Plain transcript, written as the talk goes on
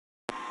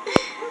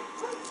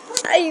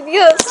Ay,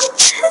 Dios.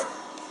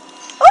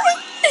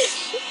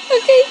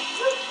 Okay.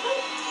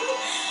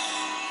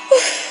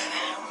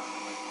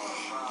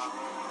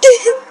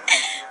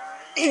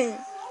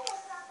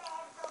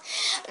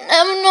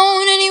 Never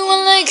known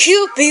anyone like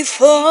you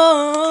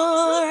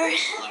before.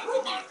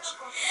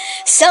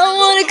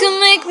 Someone who could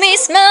make me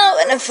smile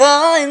when I'm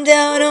falling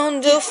down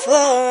on the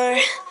floor.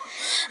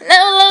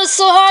 Never loved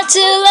so hard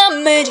till I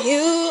met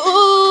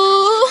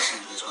you.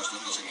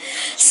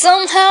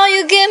 Somehow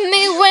you get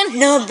me when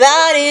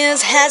nobody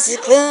else has a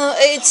clue.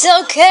 It's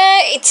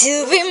okay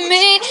to be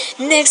me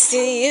next to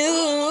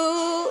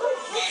you.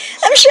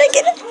 I'm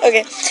shaking.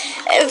 Okay.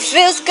 It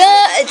feels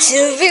good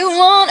to be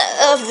one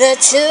of the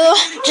two,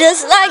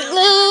 just like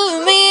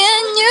glue, me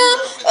and you.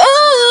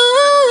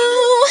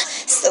 Oh,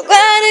 so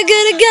glad I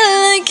got a girl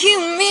like you,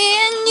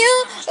 me and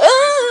you.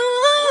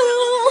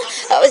 Oh,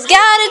 always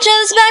gotta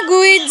just like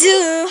we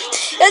do,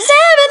 'cause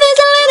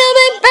everything's a little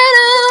bit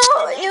better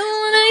when you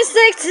and I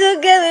stick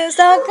together,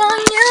 stuck on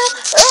you.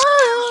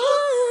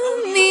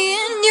 Oh, me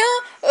and you.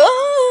 Oh.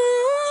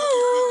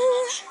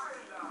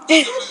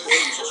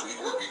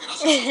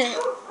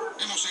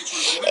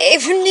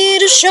 If you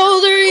need a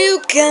shoulder,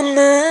 you got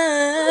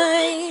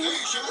mine.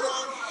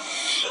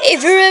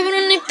 If you're ever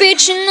on a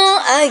pitch, you know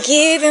I'll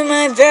give you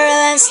my very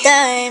last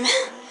time.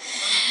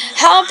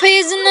 How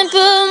patient I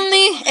put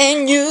me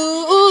and you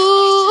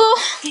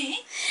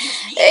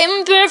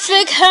in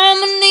perfect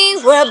harmony,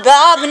 we're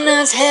bobbing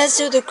our heads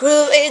to the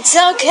groove. It's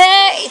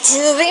okay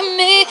to be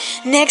me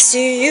next to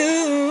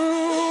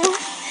you.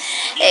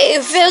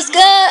 It feels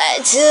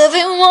good to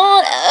be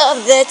one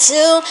of the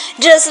two,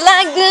 just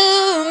like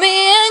glue,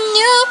 me and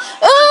you.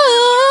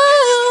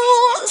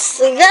 Oh,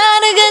 so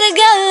glad I got a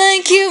guy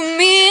like you,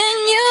 me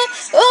and you.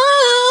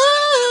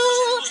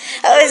 Oh,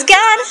 always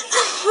got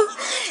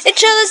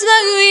each other's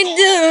what we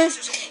do,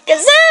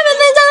 'cause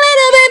everything's a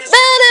little bit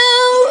better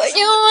when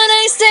you and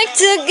I stick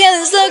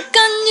together, stuck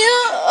on you.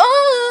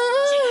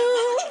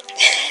 Oh,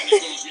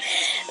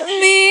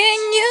 me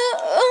and you.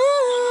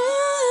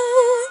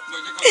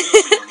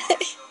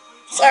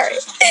 Sorry,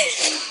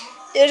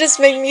 you just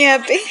make me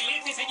happy.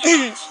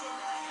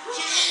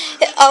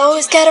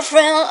 Always got a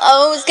friend,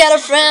 always got a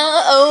friend,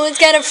 always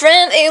got a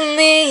friend in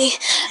me.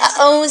 I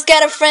always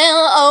got a friend,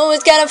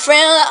 always got a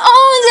friend,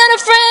 always got a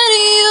friend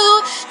in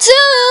you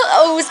too.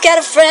 Always got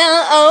a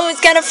friend, always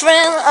got a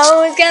friend,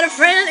 always got a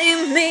friend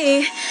in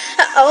me.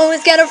 I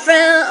always got a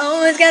friend,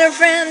 always got a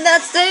friend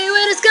that stay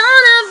with us,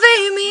 gonna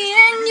be me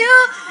and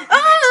you.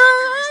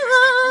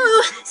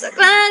 Oh, so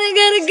glad I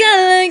got a guy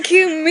like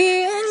you,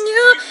 me and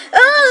you.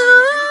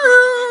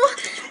 Oh,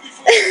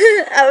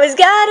 I always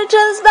gotta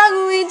just like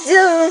we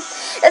do,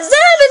 'cause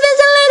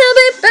everything's a little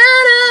bit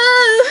better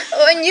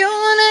when you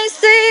and I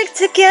stick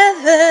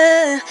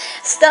together,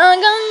 stuck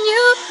on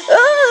you.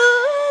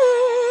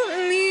 Oh,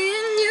 me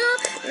and you,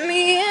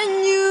 me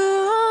and you.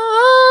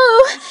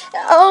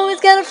 I always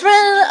got a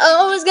friend,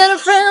 always got a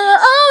friend,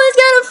 always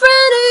got a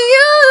friend in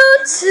you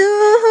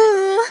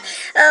too.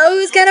 I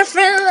always got a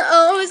friend,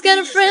 always got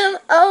a friend,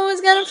 always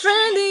got a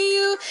friend in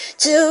you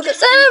too,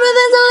 'cause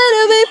everything's a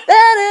little bit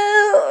better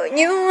when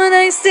you and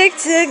I stick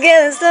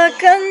together,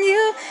 stuck on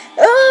you.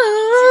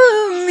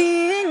 Oh, me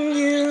and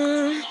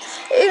you.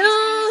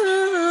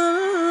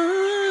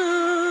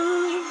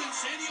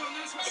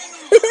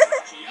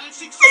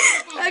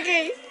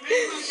 Okay.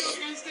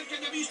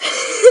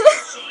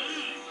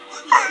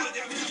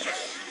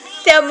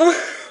 Te amo.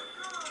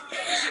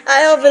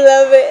 I hope you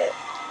love it.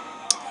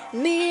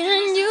 Me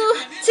and you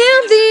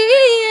till the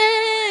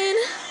end.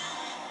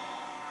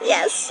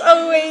 Yes,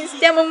 always.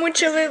 Te amo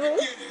mucho, baby.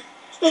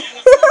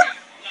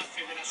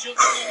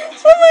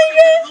 Oh my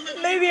god.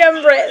 Maybe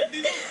I'm red.